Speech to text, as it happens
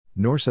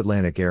Norse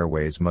Atlantic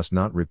Airways must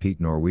not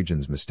repeat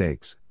Norwegian's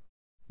mistakes.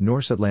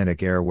 Norse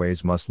Atlantic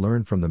Airways must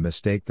learn from the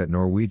mistake that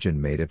Norwegian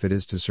made. If it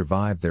is to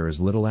survive, there is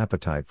little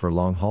appetite for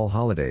long-haul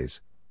holidays,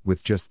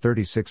 with just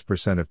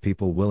 36% of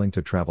people willing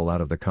to travel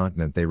out of the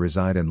continent they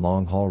reside in.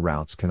 Long-haul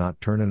routes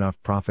cannot turn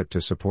enough profit to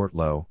support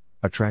low,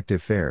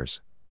 attractive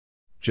fares.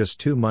 Just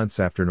 2 months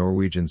after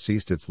Norwegian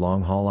ceased its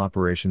long-haul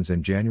operations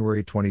in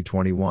January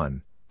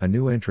 2021, a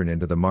new entrant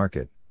into the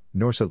market,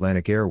 Norse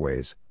Atlantic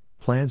Airways,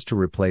 plans to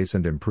replace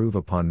and improve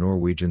upon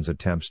Norwegian's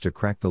attempts to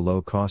crack the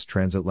low-cost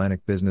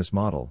transatlantic business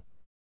model.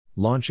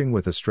 Launching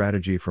with a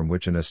strategy from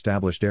which an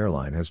established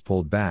airline has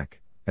pulled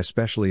back,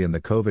 especially in the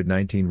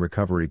COVID-19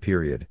 recovery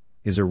period,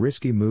 is a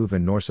risky move,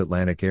 and Norse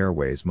Atlantic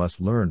Airways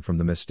must learn from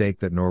the mistake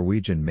that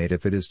Norwegian made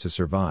if it is to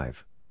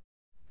survive.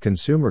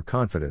 Consumer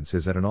confidence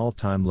is at an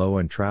all-time low,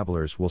 and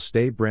travelers will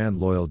stay brand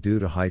loyal due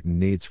to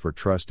heightened needs for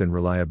trust and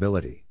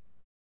reliability.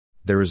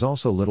 There is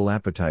also little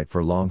appetite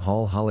for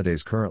long-haul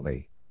holidays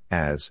currently,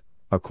 as,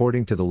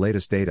 according to the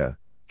latest data,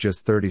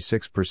 just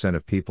 36%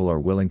 of people are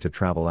willing to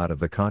travel out of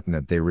the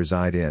continent they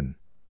reside in.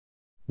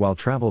 While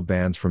travel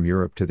bans from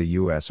Europe to the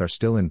US are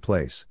still in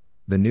place,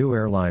 the new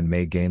airline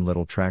may gain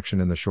little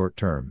traction in the short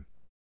term.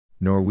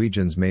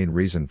 Norwegian's main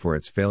reason for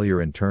its failure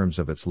in terms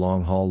of its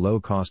long-haul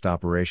low-cost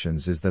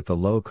operations is that the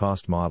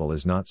low-cost model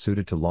is not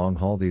suited to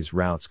long-haul. These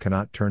routes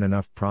cannot turn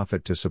enough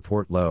profit to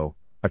support low,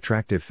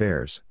 attractive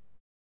fares.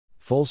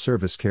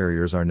 Full-service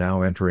carriers are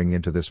now entering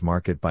into this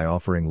market by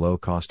offering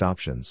low-cost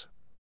options.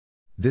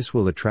 This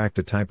will attract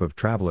a type of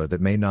traveler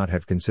that may not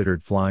have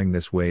considered flying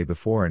this way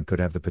before and could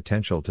have the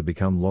potential to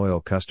become loyal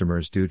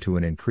customers due to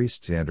an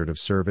increased standard of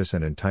service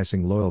and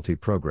enticing loyalty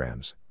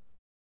programs.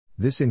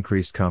 This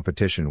increased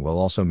competition will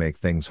also make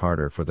things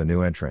harder for the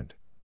new entrant.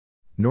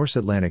 Norse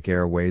Atlantic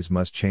Airways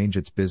must change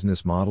its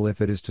business model if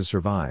it is to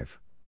survive.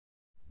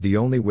 The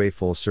only way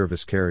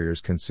full-service carriers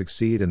can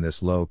succeed in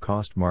this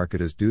low-cost market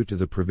is due to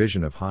the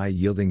provision of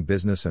high-yielding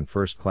business and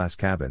first-class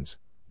cabins,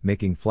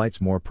 making flights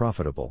more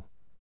profitable.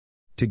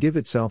 To give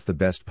itself the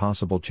best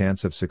possible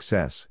chance of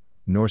success,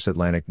 Norse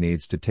Atlantic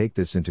needs to take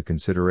this into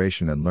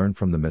consideration and learn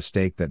from the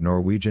mistake that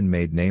Norwegian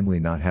made, namely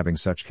not having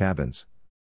such cabins.